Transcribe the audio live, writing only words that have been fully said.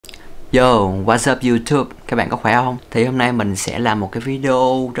Yo, what's up YouTube? Các bạn có khỏe không? Thì hôm nay mình sẽ làm một cái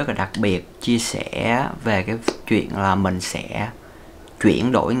video rất là đặc biệt, chia sẻ về cái chuyện là mình sẽ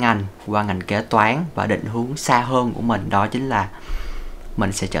chuyển đổi ngành qua ngành kế toán, và định hướng xa hơn của mình đó chính là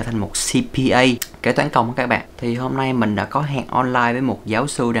mình sẽ trở thành một CPA kế toán công các bạn. Thì hôm nay mình đã có hẹn online với một giáo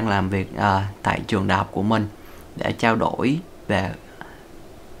sư đang làm việc tại trường đại học của mình để trao đổi về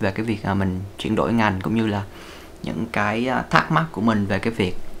cái việc mình chuyển đổi ngành, cũng như là những cái thắc mắc của mình về cái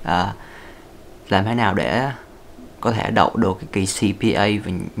việc làm thế nào để có thể đậu được cái kỳ CPA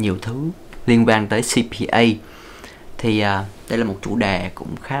và nhiều thứ liên quan tới CPA. Thì đây là một chủ đề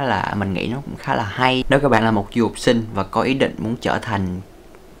cũng khá là, mình nghĩ nó cũng khá là hay. Nếu các bạn là một du học sinh và có ý định muốn trở thành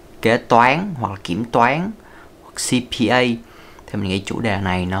kế toán hoặc là kiểm toán hoặc CPA, thì mình nghĩ chủ đề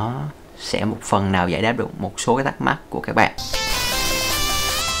này nó sẽ một phần nào giải đáp được một số cái thắc mắc của các bạn.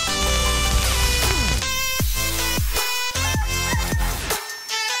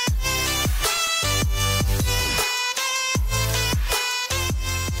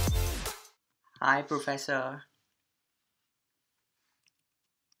 Hi, Professor.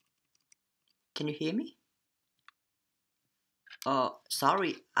 Can you hear me?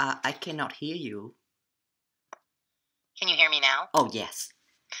 Sorry, I cannot hear you. Can you hear me now? Oh, yes.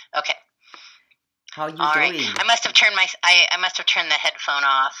 Okay. How are you All doing? right. I must have turned the headphone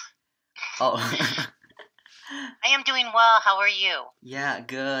off. Oh. I am doing well. How are you? Yeah,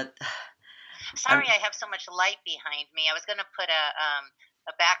 good. Sorry, I have so much light behind me. I was going to put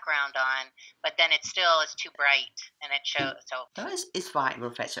a background on, but then it still is too bright, and it shows. So No, it's fine,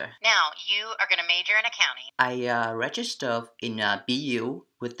 Professor. now you are going to major in accounting. I registered in BU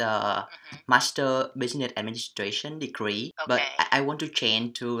with a Master Business Administration degree, but Okay. I want to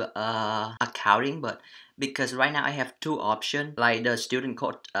change to accounting. But because right now I have two options, like the student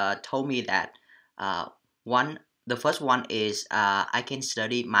coach told me that the first one is I can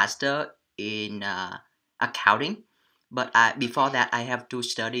study Master in accounting, but before that I have to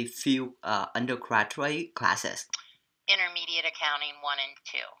study few undergraduate classes. Intermediate accounting 1 and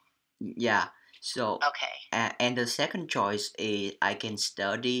 2. Yeah. So Okay. and the second choice is I can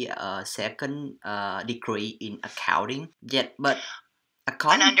study a second degree in accounting. Yet, but An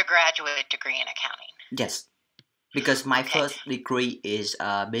accounting. undergraduate degree in accounting. Yes, because my Okay. first degree is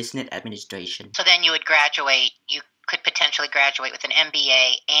business administration. So then you would graduate. You could potentially graduate with an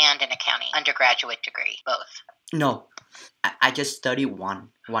MBA and an accounting undergraduate degree, both. No, I just study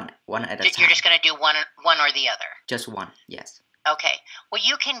one at a time. You're just going to do one or the other. Just one, yes. Okay. Well,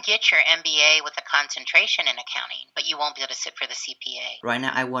 you can get your MBA with a concentration in accounting, but you won't be able to sit for the CPA. Right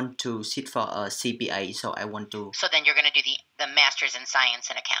now, I want to sit for a CPA, so I want to. So then you're going to do the Master's in Science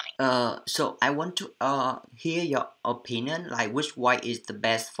in Accounting. So I want to hear your opinion, like which one is the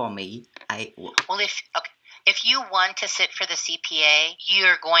best for me. Well, if you want to sit for the CPA,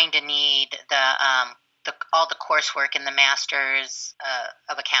 you're going to need all the coursework in the Master's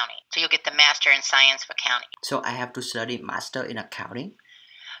of Accounting. So you'll get the Master in Science of Accounting. So I have to study Master in Accounting?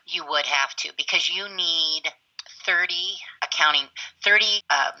 You would have to, because you need 30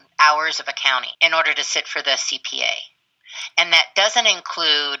 hours of accounting in order to sit for the CPA. And that doesn't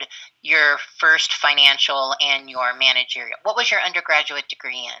include your first financial and your managerial. What was your undergraduate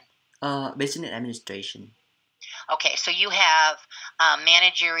degree in? Business administration. Okay, so you have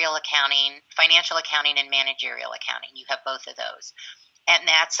managerial accounting, financial accounting, and managerial accounting. You have both of those. And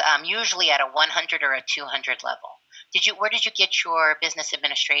that's usually at a 100 or a 200 level. Where did you get your business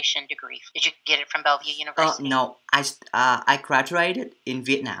administration degree? Did you get it from Bellevue University? No, I graduated in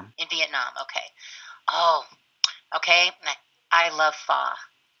Vietnam. In Vietnam, okay. Oh, okay. I love pho.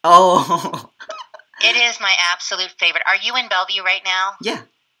 Oh. It is my absolute favorite. Are you in Bellevue right now? Yeah.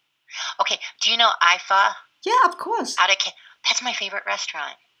 Okay. Do you know iPho? Yeah, of course. That's my favorite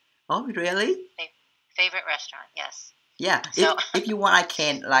restaurant. Oh, really? Favorite restaurant, yes. Yeah. So, if you want, I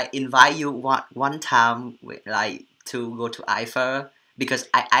can invite you one time to go to Eiffel, because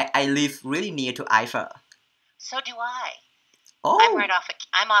I live really near to Eiffel. So do I. Oh.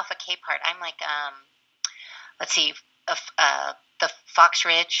 I'm off of Cape Heart. I'm like let's see, the Fox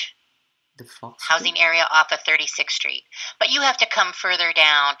Ridge. The Fox housing area off of 36th Street. But you have to come further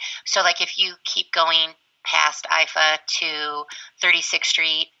down. So like if you keep going past IFA to 36th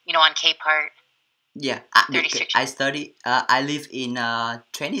Street, on Cape Heart. Yeah, I live in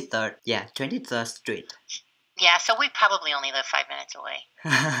 23rd. Yeah, 23rd Street. Yeah, so we probably only live 5 minutes away.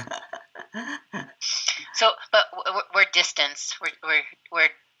 So, but we're distance. We're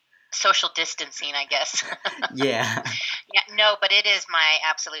social distancing, I guess. Yeah. Yeah. No, but it is my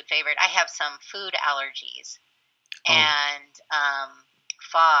absolute favorite. I have some food allergies, and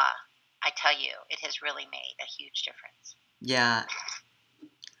pho. I tell you, it has really made a huge difference. Yeah.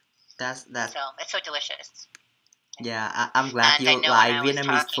 That's So it's so delicious. yeah. I'm glad And I you know when like I was Vietnamese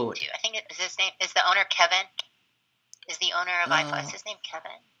talking food. to, I think is his name, is the owner Kevin? Is the owner of iPhone, is Uh, his name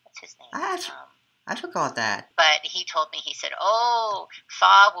Kevin? What's his name? I forgot that. But he told me, he said, "Oh,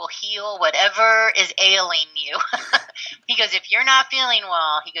 Fa will heal whatever is ailing you." He goes, "If you're not feeling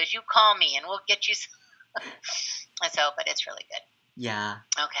well," he goes, "you call me and we'll get you some." And so, but it's really good. Yeah.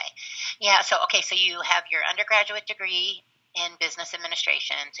 Okay. Yeah. So, okay. So you have your undergraduate degree in business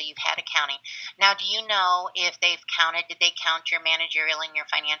administration. So you've had accounting. Now, do you know if did they count your managerial and your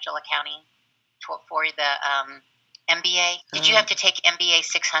financial accounting for the MBA? Did you have to take MBA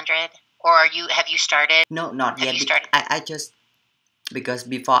 600, or have you started? No, not Have yet. you started? I just because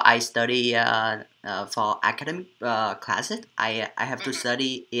before I study for academic classes, I have to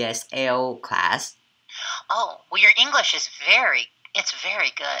study ESL class. Oh, well, your English is it's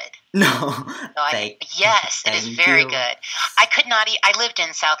very good. No, So yes, it is very good. I could not I lived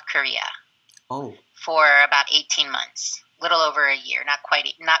in South Korea for about 18 months, little over a year, not quite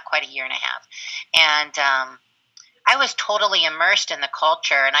a year and a half. And I was totally immersed in the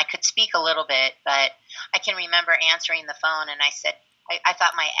culture, and I could speak a little bit, but I can remember answering the phone, and I said, I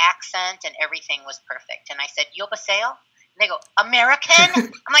thought my accent and everything was perfect. And I said, "Yobaseo?" And they go, "American?"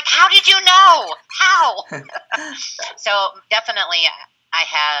 I'm like, "How did you know? How?" So definitely I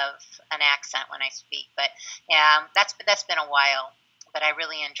have an accent when I speak. But yeah, that's been a while. But I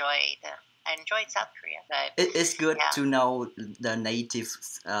really enjoyed South Korea. But it's good to know the native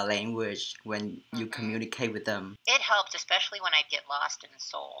language when you communicate with them. It helped, especially when I'd get lost in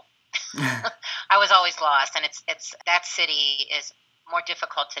Seoul. I was always lost, and it's that city is more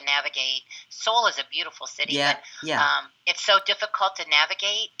difficult to navigate. Seoul is a beautiful city, but it's so difficult to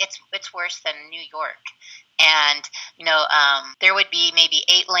navigate. It's worse than New York. And there would be maybe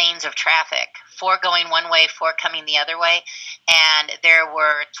 8 lanes of traffic, 4 going one way, 4 coming the other way, and there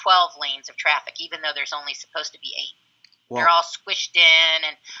were 12 lanes of traffic, even though there's only supposed to be 8. Wow. They're all squished in,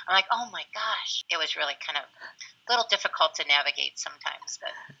 and I'm like, oh my gosh, it was really kind of a little difficult to navigate sometimes.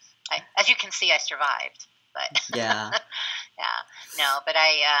 But as you can see, I survived. But yeah, but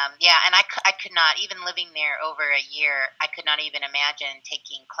and I could not, even living there over a year, I could not even imagine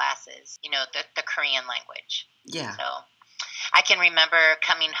taking classes, the Korean language. Yeah. So I can remember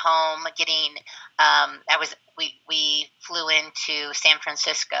coming home, getting, we flew into San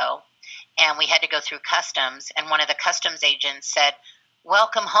Francisco, and we had to go through customs, and one of the customs agents said,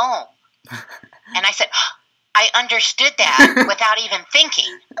 "Welcome home." And I said, I understood that without even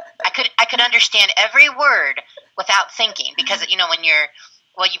thinking. I could understand every word without thinking, because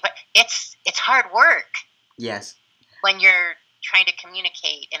when it's hard work. Yes. When you're trying to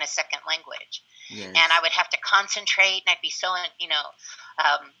communicate in a second language. Yes. And I would have to concentrate, and I'd be so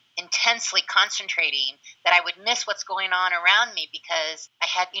intensely concentrating that I would miss what's going on around me, because I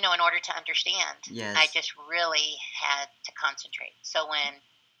had, in order to understand, I just really had to concentrate. So when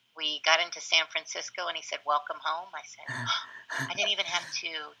we got into San Francisco and he said, "Welcome home," I said, I didn't even have to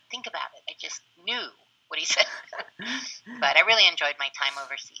think about it. I just knew what he said. But I really enjoyed my time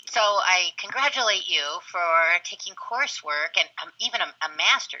overseas. So I congratulate you for taking coursework and even a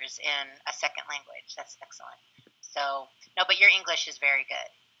master's in a second language. That's excellent. So, no, but your English is very good.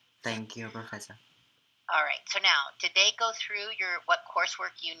 Thank you, Professor. All right. So now, did they go through what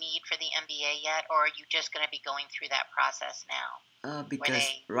coursework you need for the MBA yet, or are you just going to be going through that process now? Because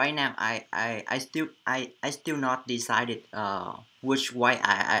right now I still not decided which way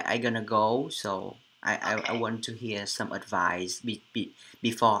I gonna go, so I want to hear some advice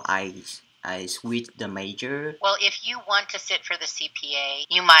before I switch the major. Well, if you want to sit for the CPA,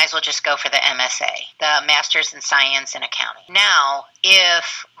 you might as well just go for the MSA, the Master's in Science in Accounting. Now,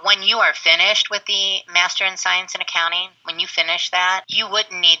 when you are finished with the Master in Science in Accounting, when you finish that, you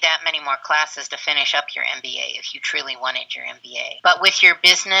wouldn't need that many more classes to finish up your MBA if you truly wanted your MBA. But with your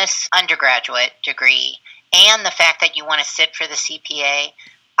business undergraduate degree and the fact that you want to sit for the CPA,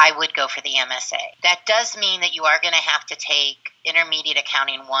 I would go for the MSA. That does mean that you are going to have to take Intermediate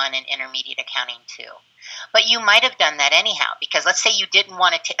Accounting 1 and Intermediate Accounting 2. But you might have done that anyhow, because let's say you didn't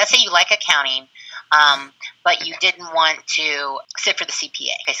want to, let's say you like accounting, but you didn't want to sit for the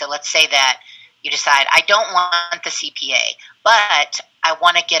CPA. Okay, so let's say that you decide, I don't want the CPA, but I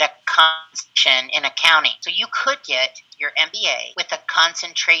want to get a concentration in accounting. So you could get your MBA with a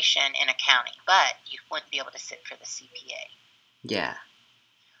concentration in accounting, but you wouldn't be able to sit for the CPA. Yeah.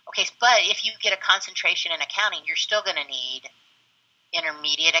 Okay, but if you get a concentration in accounting, you're still going to need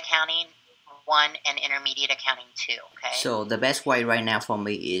Intermediate Accounting 1 and Intermediate Accounting 2, okay? So the best way right now for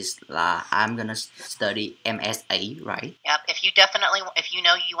me is I'm going to study MSA, right? Yep, if you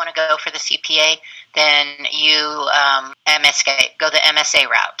know you want to go for the CPA, then you go the MSA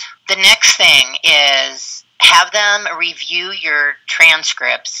route. The next thing is have them review your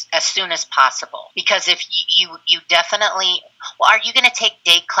transcripts as soon as possible. Because if you definitely, well, are you going to take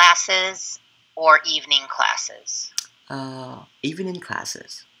day classes or evening classes? Evening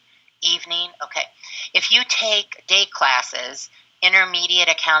classes. Evening, okay. If you take day classes, Intermediate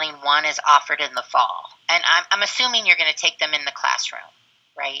Accounting 1 is offered in the fall. And I'm assuming you're going to take them in the classroom,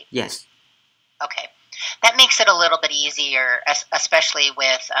 right? Yes. Okay. That makes it a little bit easier, especially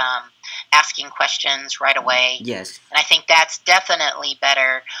with asking questions right away. Yes. And I think that's definitely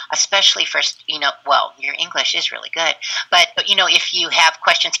better, especially for, well, your English is really good. But, if you have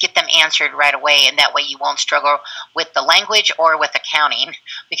questions, get them answered right away. And that way you won't struggle with the language or with accounting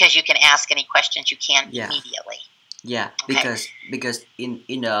because you can ask any questions you can immediately. Yeah, Okay. because in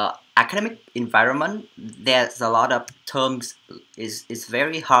the academic environment, there's a lot of terms is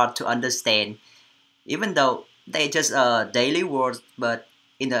very hard to understand, even though they just daily words. But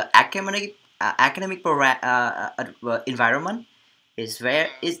in the academic environment, it's very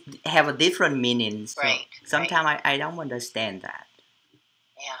it have a different meaning. So Right. sometimes I don't understand that.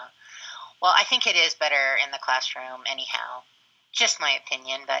 Yeah. Well, I think it is better in the classroom anyhow. Just my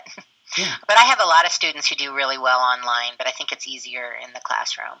opinion, but Yeah. but I have a lot of students who do really well online, but I think it's easier in the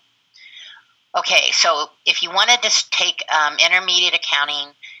classroom. Okay, so if you wanted to take Intermediate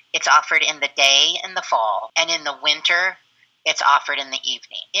Accounting, it's offered in the day in the fall, and in the winter, it's offered in the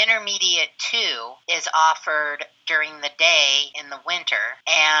evening. Intermediate 2 is offered during the day in the winter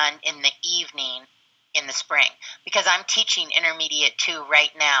and in the evening in the spring. Because I'm teaching Intermediate 2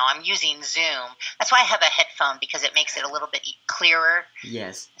 right now, I'm using Zoom. That's why I have a headphone, because it makes it a little bit clearer.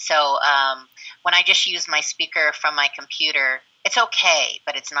 Yes. So when I just use my speaker from my computer, it's okay,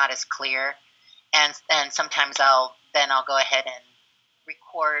 but it's not as clear. And sometimes I'll go ahead and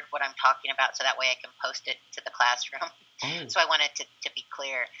record what I'm talking about, so that way I can post it to the classroom. Oh. So I want it to be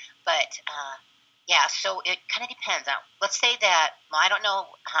clear. But yeah, so it kind of depends. Now, let's say that, well, I don't know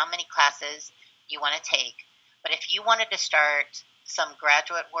how many classes you want to take, but if you wanted to start some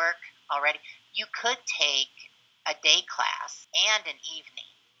graduate work already, you could take a day class and an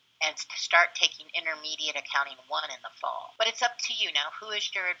evening and start taking Intermediate Accounting 1 in the fall. But it's up to you now. Who is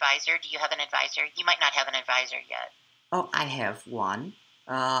your advisor? Do you have an advisor? You might not have an advisor yet. Oh, I have one.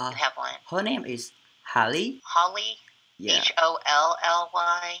 You have one. Her name is Holly. Holly? Yeah.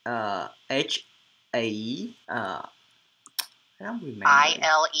 Holly? H-A. I don't remember.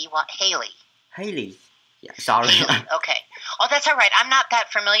 Iley? Haley. Haley. Yeah, sorry. Haley, okay. Oh, that's all right. I'm not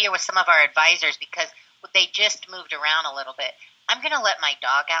that familiar with some of our advisors because they just moved around a little bit. I'm going to let my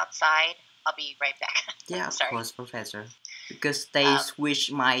dog outside. I'll be right back. Yeah, of Sorry. course, Professor. Because they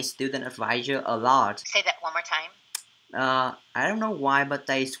switch my student advisor a lot. Say that one more time. I don't know why, but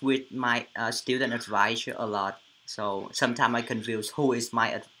they switch my student advisor a lot. So sometimes I confuse who is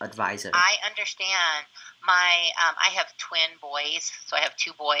my advisor. I understand. I have twin boys, so I have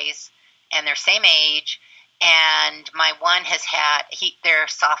 2 boys, and they're same age. And my one has they're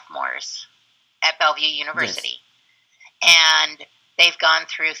sophomores at Bellevue University, and they've gone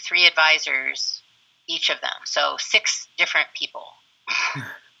through 3 advisors, each of them, so 6 different people.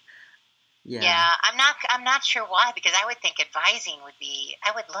 Yeah, I'm not sure why, because I would think advising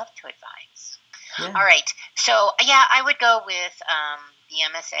I would love to advise. Yeah. All right, so yeah, I would go with the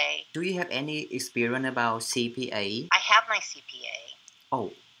MSA. Do you have any experience about CPA? I have my CPA.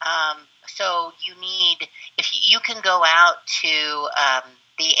 Oh. So if you can go out to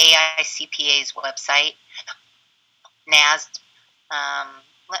the AICPA's website, NASB.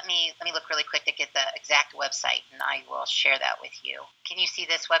 Let me look really quick to get the exact website, and I will share that with you. Can you see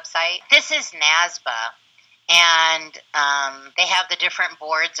this website? This is NASBA, and they have the different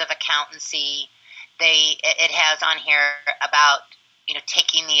boards of accountancy. It has on here about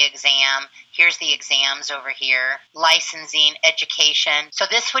taking the exam. Here's the exams over here. Licensing, education. So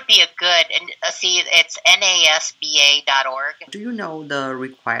this would be a good. And see, it's nasba.org. Do you know the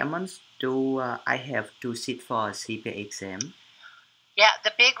requirements? Do I have to sit for a CPA exam? Yeah,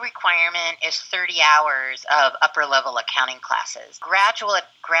 the big requirement is 30 hours of upper-level accounting classes.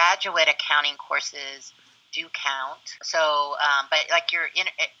 Graduate accounting courses do count. So, but like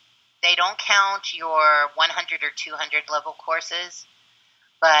they don't count your 100 or 200 level courses,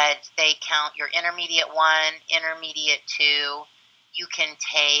 but they count your Intermediate 1, Intermediate 2. You can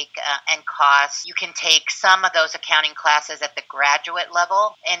take you can take some of those accounting classes at the graduate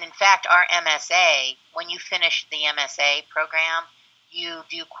level. And in fact, our MSA, when you finish the MSA program, you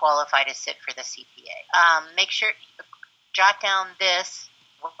do qualify to sit for the CPA. Make sure, jot down this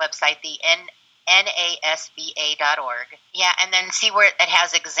website, the nasba.org. Yeah, and then see where it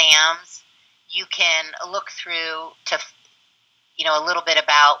has exams. You can look through a little bit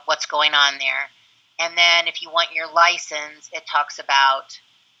about what's going on there. And then if you want your license, it talks about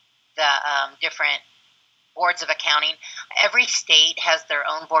the different boards of accounting. Every state has their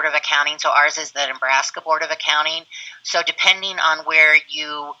own board of accounting, so ours is the Nebraska Board of Accounting. So depending on where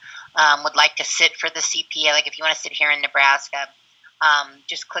you would like to sit for the CPA, like if you want to sit here in Nebraska,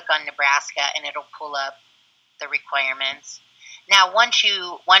 just click on Nebraska and it'll pull up the requirements. Now, once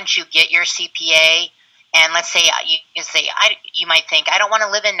you get your CPA, and let's say you might think, I don't want to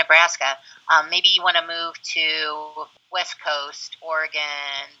live in Nebraska. Maybe you want to move to West Coast, Oregon,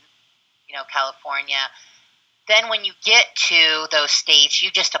 California. Then when you get to those states,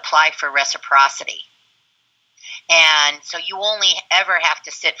 you just apply for reciprocity. And so you only ever have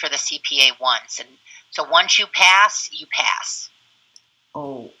to sit for the CPA once. And so once you pass, you pass.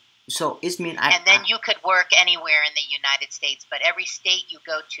 Oh, so it means And then you could work anywhere in the United States, but every state you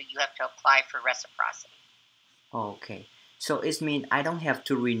go to, you have to apply for reciprocity. Okay. So it means I don't have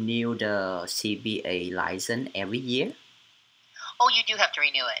to renew the CPA license every year? Oh, you do have to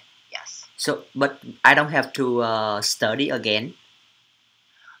renew it, yes. So, but I don't have to study again?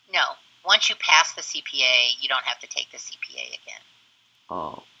 No. Once you pass the CPA, you don't have to take the CPA again.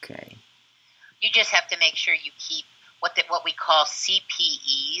 Okay. You just have to make sure you keep what we call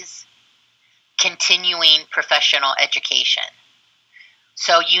CPEs, continuing professional education.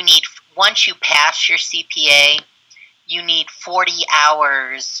 So once you pass your CPA, you need 40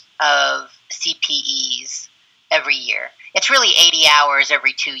 hours of CPEs every year. It's really 80 hours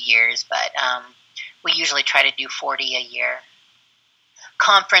every 2 years, but we usually try to do 40 a year.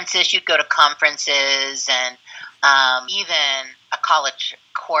 Conferences, you'd go to conferences, and even a college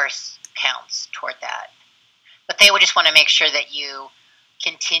course counts toward that. But they would just want to make sure that you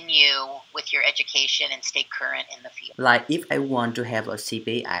continue with your education and stay current in the field. Like if I want to have a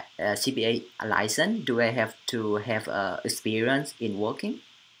CPA license, do I have to have experience in working?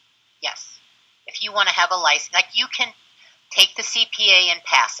 Yes. If you want to have a license, like you can take the CPA and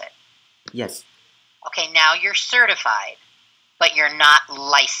pass it. Yes. Okay, now you're certified, but you're not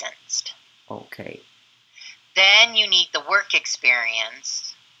licensed. Okay. Then you need the work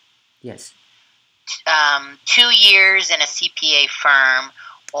experience. Yes. 2 years in a CPA firm,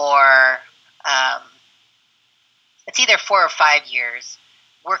 or it's either 4 or 5 years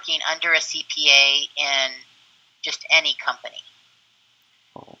working under a CPA in just any company.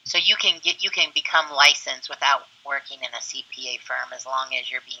 Oh. So you can become licensed without working in a CPA firm as long as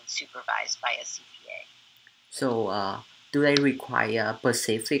you're being supervised by a CPA. So do they require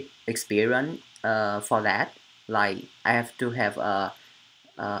specific experience for that? Like I have to have a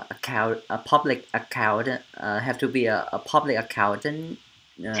public accountant. Have to be a public accountant.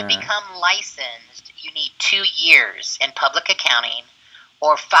 To become licensed, you need 2 years in public accounting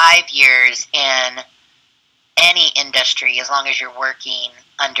or 5 years in any industry as long as you're working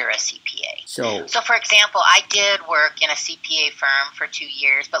under a CPA. So for example, I did work in a CPA firm for 2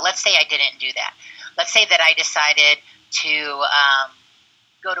 years, but let's say I didn't do that. Let's say that I decided to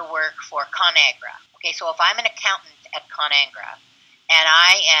go to work for ConAgra. Okay, so if I'm an accountant at ConAgra and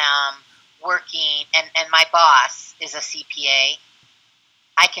I am working, and my boss is a CPA,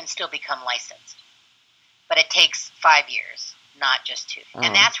 I can still become licensed. But it takes 5 years, not just 2.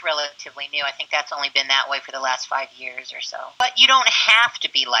 And that's relatively new. I think that's only been that way for the last 5 years or so. But you don't have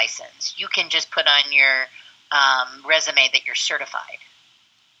to be licensed. You can just put on your resume that you're certified,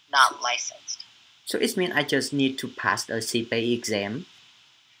 not licensed. So it means I just need to pass the CPA exam?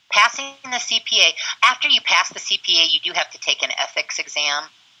 Passing the CPA, after you pass the CPA, you do have to take an ethics exam.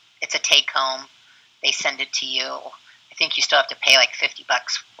 It's a take-home. They send it to you. I think you still have to pay like $50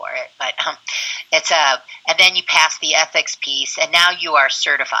 for it, but and then you pass the ethics piece, and now you are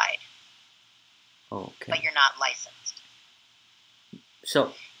certified. Okay. But you're not licensed.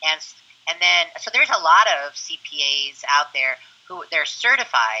 So there's a lot of CPAs out there who they're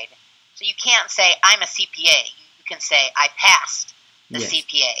certified. So you can't say I'm a CPA. You can say I passed the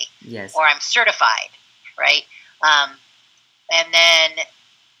CPA. Yes. Or I'm certified, right? And then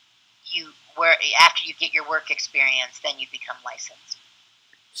after you get your work experience, then you become licensed.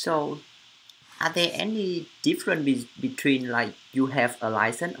 So, are there any difference between like you have a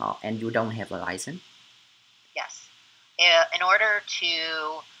license and you don't have a license? Yes. In order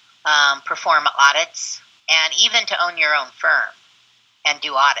to perform audits and even to own your own firm and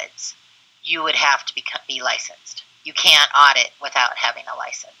do audits, you would have to be licensed. You can't audit without having a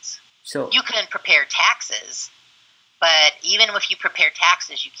license. So you can prepare taxes, but even if you prepare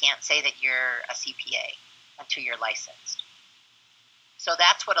taxes, you can't say that you're a CPA until you're licensed. So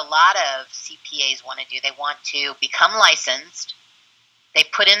that's what a lot of CPAs want to do. They want to become licensed. They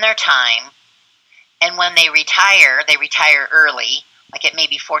put in their time, And when they retire early, like at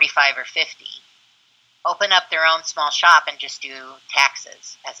maybe 45 or 50, open up their own small shop and just do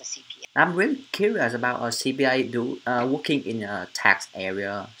taxes as a CPA. I'm really curious about a CPA working in a tax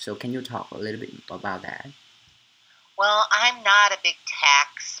area. So can you talk a little bit about that? Well, I'm not a big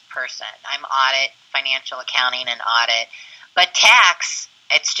tax person. I'm audit, financial accounting and audit. But tax,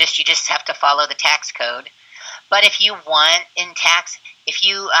 it's just, you just have to follow the tax code. But if you want in tax, if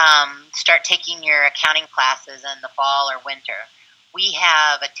you start taking your accounting classes in the fall or winter, we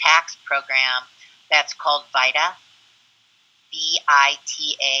have a tax program that's called VITA,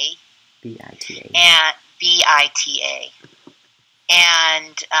 V-I-T-A. B-I-T-A. And V-I-T-A.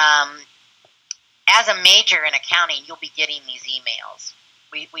 And as a major in accounting, you'll be getting these emails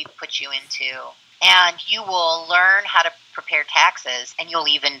we put you into. And you will learn how to prepare taxes, and you'll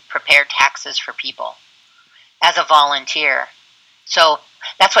even prepare taxes for people as a volunteer. So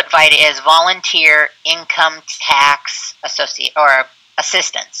that's what VITA is, Volunteer Income Tax Associate or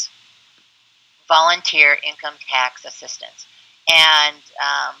Assistance. Volunteer Income Tax Assistance. And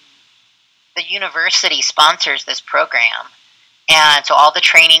the university sponsors this program. And so all the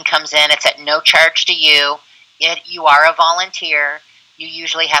training comes in. It's at no charge to you. You are a volunteer. You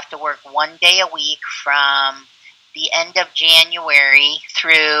usually have to work 1 day a week from the end of January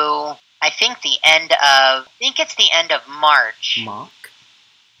through, it's the end of March.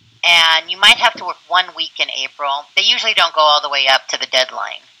 And you might have to work 1 week in April. They usually don't go all the way up to the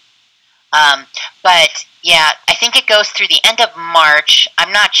deadline. But yeah, I think it goes through the end of March.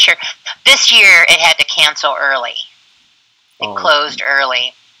 I'm not sure. This year it had to cancel early. It closed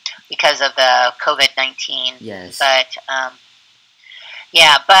early because of the COVID-19. Yes. But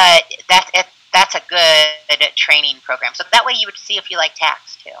but that's a good training program. So that way you would see if you like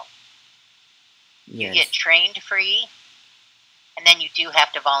tax too. Yes. You get trained free, and then you do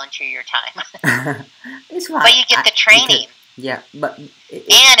have to volunteer your time. It's right. But you get the training. But and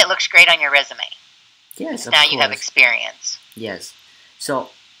it looks great on your resume. Yes, of now course. You have experience. Yes. So,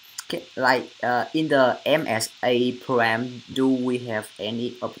 in the MSA program, do we have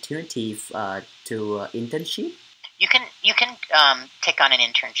any opportunity to internship? You can take on an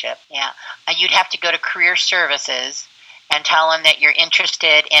internship. Yeah, you'd have to go to Career Services and tell them that you're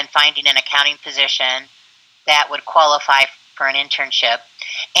interested in finding an accounting position that would qualify for an internship.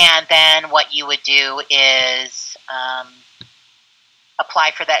 And then what you would do is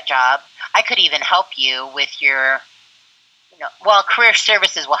apply for that job. I could even help you with your, Career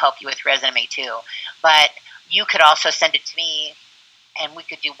Services will help you with resume too. But you could also send it to me, and we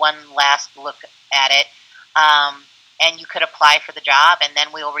could do one last look at it. And you could apply for the job, and then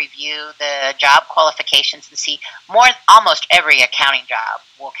we'll review the job qualifications and see almost every accounting job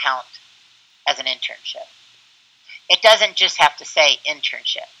will count as an internship. It doesn't just have to say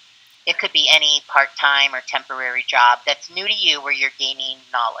internship. It could be any part-time or temporary job that's new to you where you're gaining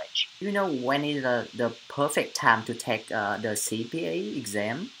knowledge. When is the perfect time to take the CPA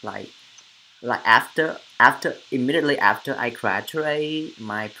exam? Like immediately after I graduate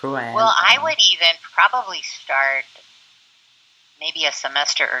my program? Well, I would even probably start maybe a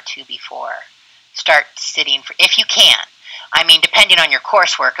semester or two before. Start sitting if you can. I mean, depending on your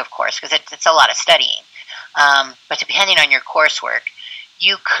coursework, of course, because it's a lot of studying. But depending on your coursework,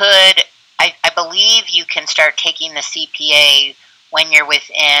 you could, I believe you can start taking the CPA when you're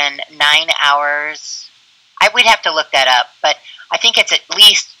within 9 hours. We'd have to look that up, but I think it's at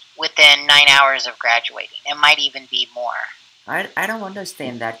least within 9 hours of graduating. It might even be more. I don't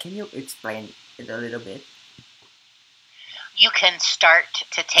understand that. Can you explain it a little bit? You can start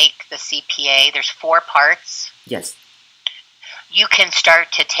to take the CPA. There's 4 parts. Yes. You can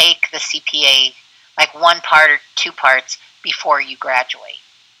start to take the CPA, like 1 part or 2 parts, before you graduate.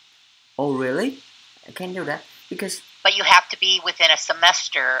 Oh, really? I can do that because... But you have to be within a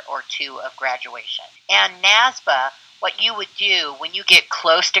semester or 2 of graduation. And NASBA, what you would do when you get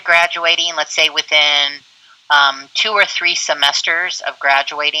close to graduating, let's say within 2 or 3 semesters of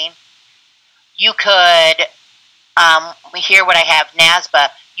graduating, you could, here what I have, NASBA,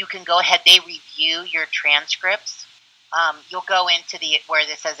 you can go ahead, they review your transcripts. You'll go into where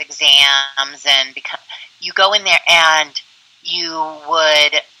this says exams, and you go in there and you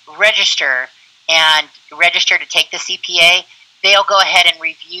would register to take the CPA. They'll go ahead and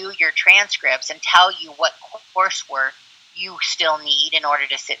review your transcripts and tell you what coursework you still need in order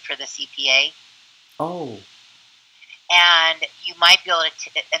to sit for the CPA. Oh. And you might be able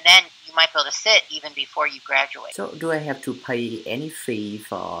to sit even before you graduate. So do I have to pay any fee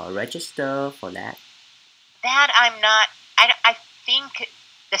for register for that? That I'm not. I think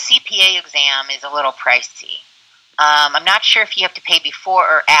the CPA exam is a little pricey. I'm not sure if you have to pay before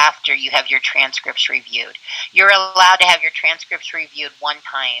or after you have your transcripts reviewed. You're allowed to have your transcripts reviewed one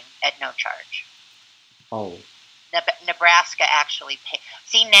time at no charge. Oh. Nebraska actually pay.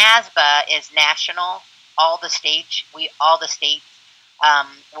 See, NASBA is national. All the states will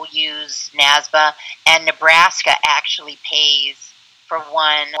use NASBA, and Nebraska actually pays for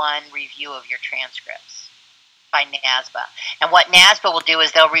one review of your transcripts by NASBA. And what NASBA will do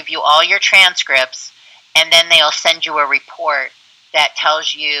is they'll review all your transcripts, and then they'll send you a report that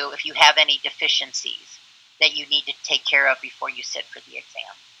tells you if you have any deficiencies that you need to take care of before you sit for the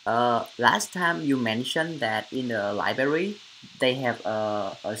exam. Last time you mentioned that in the library they have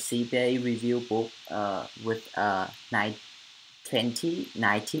a CPA review book with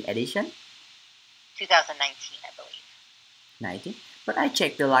 2019 edition. 2019, I believe. 19, but I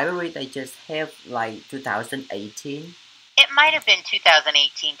checked the library. They just have like 2018. It might have been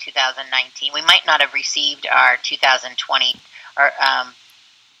 2018, 2019. We might not have received our 2020. Or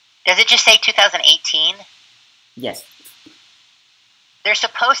does it just say 2018? Yes. They're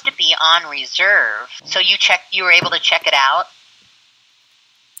supposed to be on reserve. So you were able to check it out?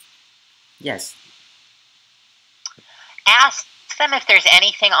 Yes. Ask them if there's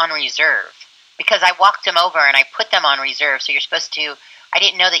anything on reserve, because I walked them over and I put them on reserve. So you're supposed to, I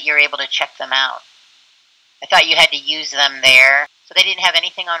didn't know that you're able to check them out. I thought you had to use them there. So they didn't have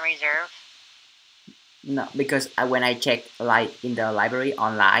anything on reserve? No, because when I check like in the library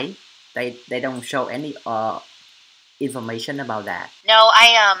online, they don't show any information about that. No,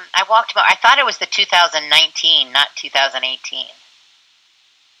 I walked about. I thought it was the 2019, not 2018.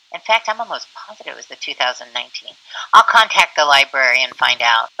 In fact, I'm almost positive it was the 2019. I'll contact the library and find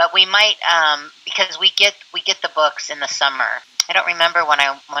out. But we might, because we get the books in the summer. I don't remember when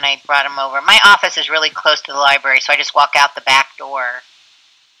I brought them over. My office is really close to the library, so I just walk out the back door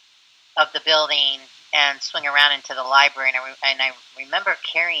of the building and swing around into the library. And I remember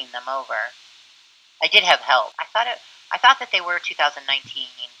carrying them over. I did have help. I thought that they were 2019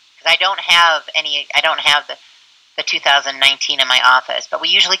 because I don't have the 2019 in my office, but we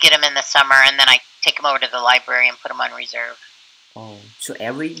usually get them in the summer, and then I take them over to the library and put them on reserve. Oh, so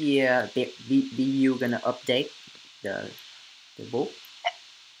every year you gonna update the book?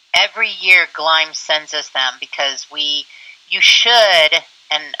 Every year Gleim sends us them because you should,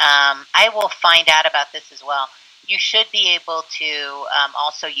 and I will find out about this as well. You should be able to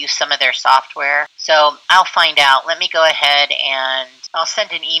also use some of their software. So I'll find out. Let me go ahead and I'll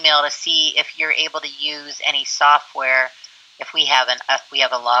send an email to see if you're able to use any software if we have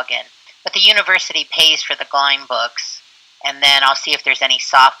a login. But the university pays for the Gleim books, and then I'll see if there's any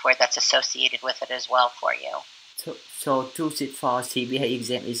software that's associated with it as well for you. So to sit for CPA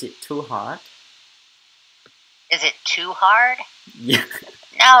exam, is it too hard? Is it too hard? Yeah.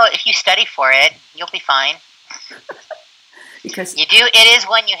 No, if you study for it, you'll be fine. Because you do. It is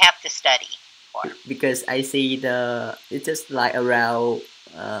one you have to study for. Because I see it's just like around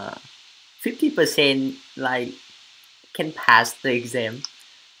 50% like can pass the exam.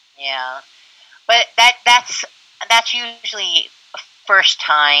 Yeah, but that's usually first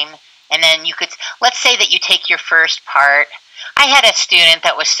time, and then you could, let's say that you take your first part. I had a student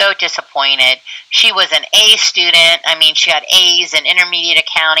that was so disappointed. She was an A student. I mean, she had A's in intermediate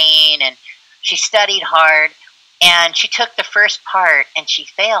accounting, and she studied hard, and she took the first part and she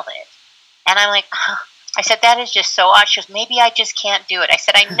failed it. And I'm like, huh. I said, that is just so odd. She goes, maybe I just can't do it. I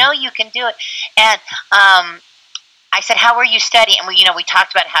said, I know you can do it. And I said, how were you studying? And we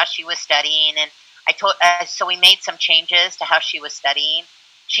talked about how she was studying, and I told, so we made some changes to how she was studying.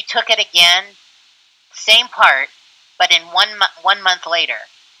 She took it again, same part, but in 1 month later,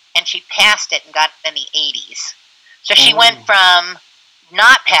 and she passed it and got in the 80s. So she went from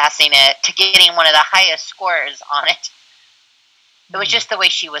not passing it to getting one of the highest scores on it. It was just the way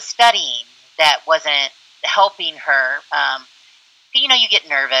she was studying that wasn't helping her. You get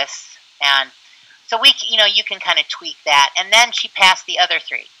nervous, and so you can kind of tweak that. And then she passed the other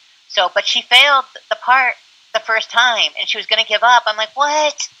 3. So, but she failed the part the first time, and she was going to give up. I'm like,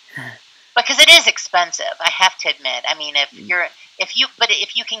 what? Because it is expensive, I have to admit. I mean, if you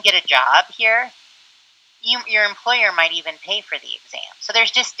can get a job here, your employer might even pay for the exam. So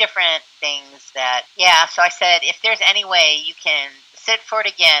there's just different things that, yeah. So I said, if there's any way you can sit for it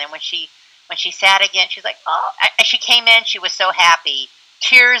again. And when she sat again, she's like, oh, she came in, she was so happy.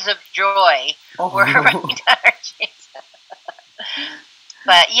 Tears of joy were running down her cheeks.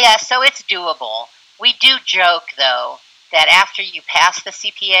 But yeah, so it's doable. We do joke, though, that after you pass the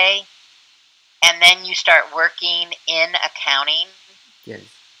CPA and then you start working in accounting, yes,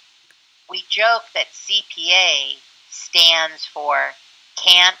 we joke that CPA stands for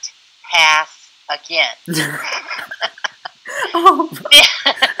can't pass again. Oh.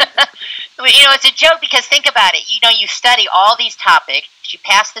 You know, it's a joke because think about it. You know, you study all these topics, you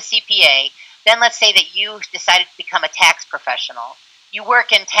pass the CPA, then let's say that you decided to become a tax professional. You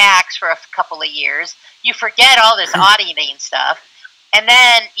work in tax for a couple of years, you forget all this auditing stuff, and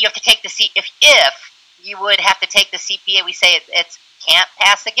then you have to take the if you would have to take the CPA, we say it's can't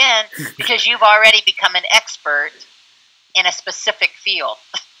pass again because you've already become an expert in a specific field.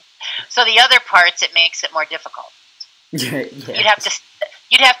 So the other parts, it makes it more difficult. Yeah.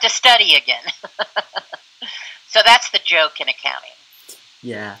 You'd have to study again. So that's the joke in accounting.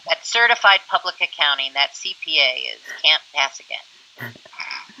 Yeah. That certified public accounting, that CPA is can't pass again.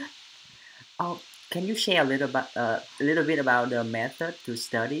 Oh, can you share a little bit about the method to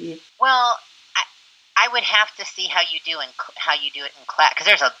study it? Well, I would have to see how you do it in class, because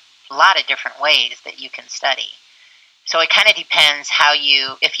there's a lot of different ways that you can study. So it kind of depends how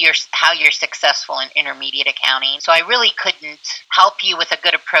you're successful in intermediate accounting. So I really couldn't help you with a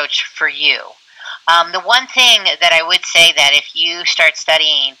good approach for you. The one thing that I would say that if you start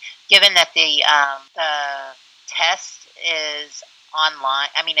studying, given that the test is online,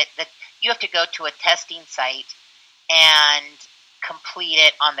 I mean, you have to go to a testing site and complete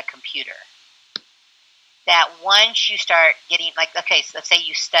it on the computer. That once you start getting, like, okay, so let's say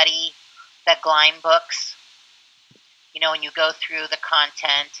you study the Gleim books, you know, and you go through the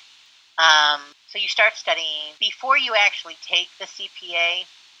content. So you start studying before you actually take the CPA,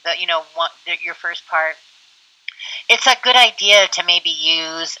 your first part. It's a good idea to maybe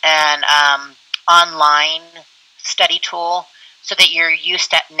use an online study tool so that you're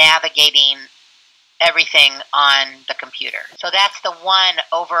used to navigating everything on the computer. So that's the one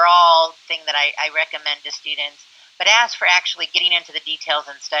overall thing that I recommend to students. But as for actually getting into the details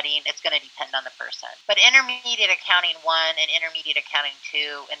and studying, it's going to depend on the person. But Intermediate Accounting 1 and Intermediate Accounting 2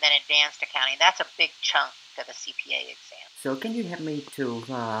 and then Advanced Accounting, that's a big chunk of the CPA exam. So can you help me to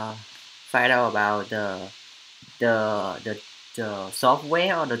find out about the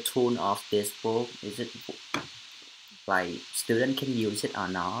software or the tool of this book? Is it like student can use it or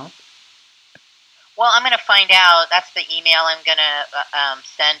not? Well, I'm going to find out. That's the email I'm going to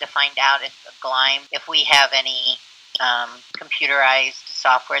send to find out if we have any computerized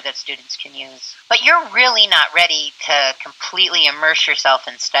software that students can use. But you're really not ready to completely immerse yourself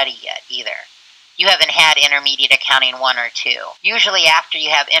in study yet either. You haven't had Intermediate Accounting 1 or 2. Usually after you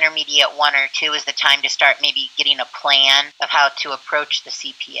have Intermediate 1 or 2 is the time to start maybe getting a plan of how to approach the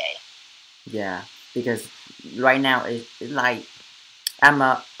CPA. Yeah, because right now it's like I'm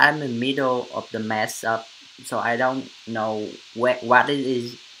in middle of the mess up, so I don't know what it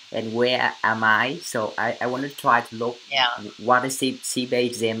is and where am I. So I want to try to look what the CPA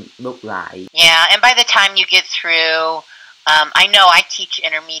exam look like. Yeah, and by the time you get through, I know I teach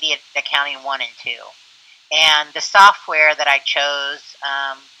Intermediate Accounting 1 and 2, and the software that I chose,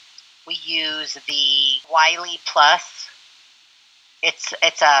 we use the Wiley Plus.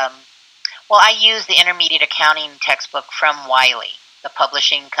 I use the Intermediate Accounting textbook from Wiley, the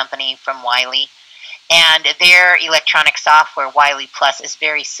publishing company from Wiley, and their electronic software, Wiley Plus, is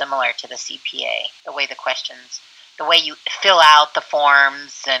very similar to the CPA. The way you fill out the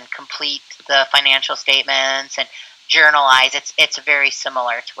forms and complete the financial statements and journalize, it's very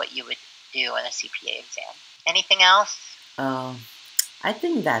similar to what you would do in a CPA exam. Anything else? I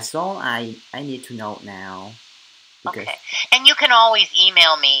think that's all I need to know now. Okay. And you can always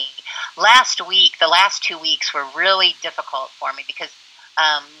email me. The last 2 weeks were really difficult for me because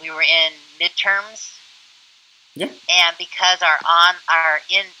we were in midterms. Yeah. And because our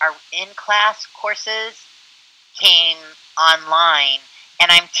in-class courses came online,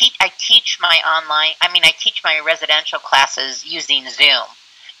 and I teach my residential classes using Zoom.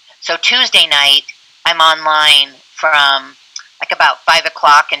 So Tuesday night I'm online from like about 5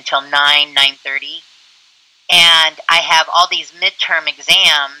 o'clock until 9:30. And I have all these midterm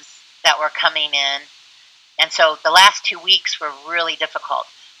exams that were coming in. And so the last 2 weeks were really difficult.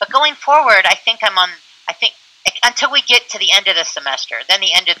 But going forward, I think until we get to the end of the semester, then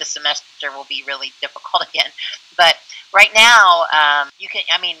the end of the semester will be really difficult again. But right now, you can,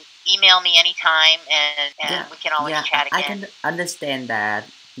 email me anytime and we can always chat again. I can understand that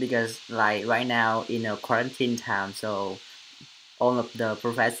because like right now in a quarantine time, so all of the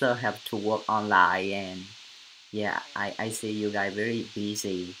professors have to work online and yeah, I see you guys very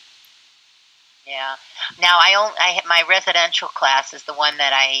busy. Yeah. Now I have my residential class is the one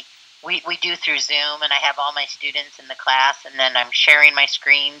that we do through Zoom, and I have all my students in the class, and then I'm sharing my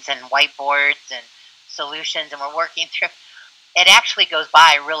screens and whiteboards and solutions, and we're working through. It actually goes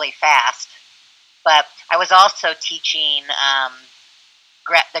by really fast. But I was also teaching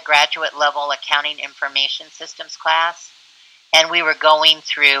the graduate level accounting information systems class. and we were going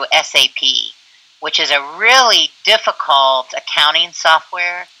through SAP, which is a really difficult accounting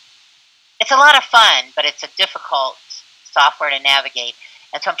software. It's a lot of fun, but it's a difficult software to navigate.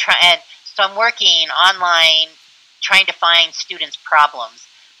 And so I'm working online, trying to find students' problems.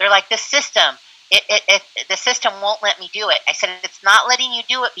 They're like, the system won't let me do it. I said, it's not letting you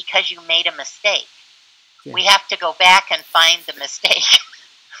do it because you made a mistake. Yeah. We have to go back and find the mistake.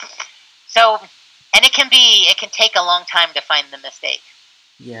 So, and it can take a long time to find the mistake.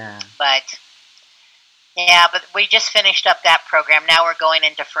 Yeah. But we just finished up that program. Now we're going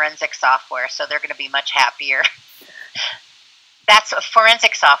into forensic software, so they're going to be much happier.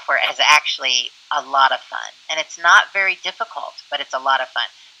 Forensic software is actually a lot of fun, and it's not very difficult, but it's a lot of fun.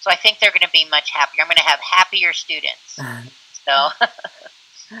 So I think they're going to be much happier. I'm going to have happier students. So,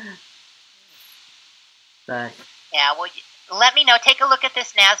 but yeah, well, let me know. Take a look at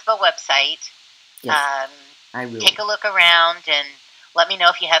this NASBA website. Yes, I will. Take a look around and let me know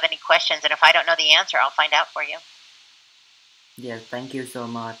if you have any questions. And if I don't know the answer, I'll find out for you. Yes, thank you so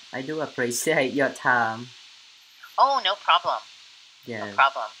much. I do appreciate your time. Oh, no problem. Yeah. No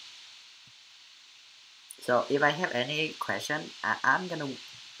problem. So if I have any question, I'm gonna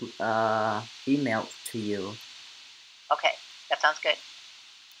email to you. Okay, that sounds good.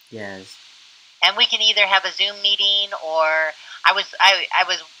 Yes. And we can either have a Zoom meeting, or I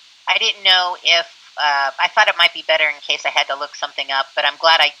didn't know if I thought it might be better in case I had to look something up, but I'm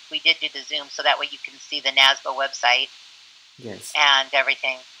glad we did do the Zoom, so that way you can see the NASBA website. Yes. And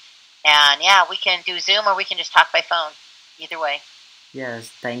everything. And yeah, we can do Zoom or we can just talk by phone. Either way. Yes,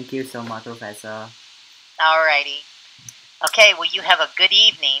 thank you so much, Professor. Alrighty. Okay, well, you have a good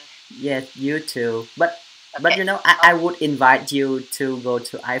evening. Yes, you too. But you know, I would invite you to go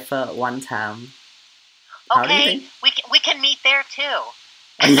to IFA one time. How do you think? We can meet there too.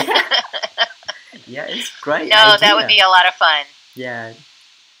 Yeah, it's great. No, idea. That would be a lot of fun. Yeah.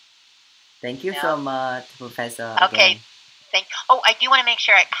 Thank you so much, Professor. Okay. Again. I do want to make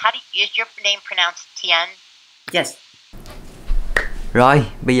sure. Is your name pronounced Tien? Yes. Rồi,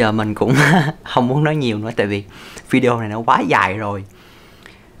 bây giờ mình cũng không muốn nói nhiều nữa, tại vì video này nó quá dài rồi.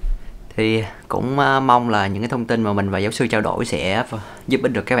 Thì cũng mong là những cái thông tin mà mình và giáo sư trao đổi sẽ giúp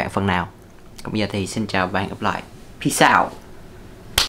ích được các bạn phần nào. Còn bây giờ thì xin chào và hẹn gặp lại. Peace out.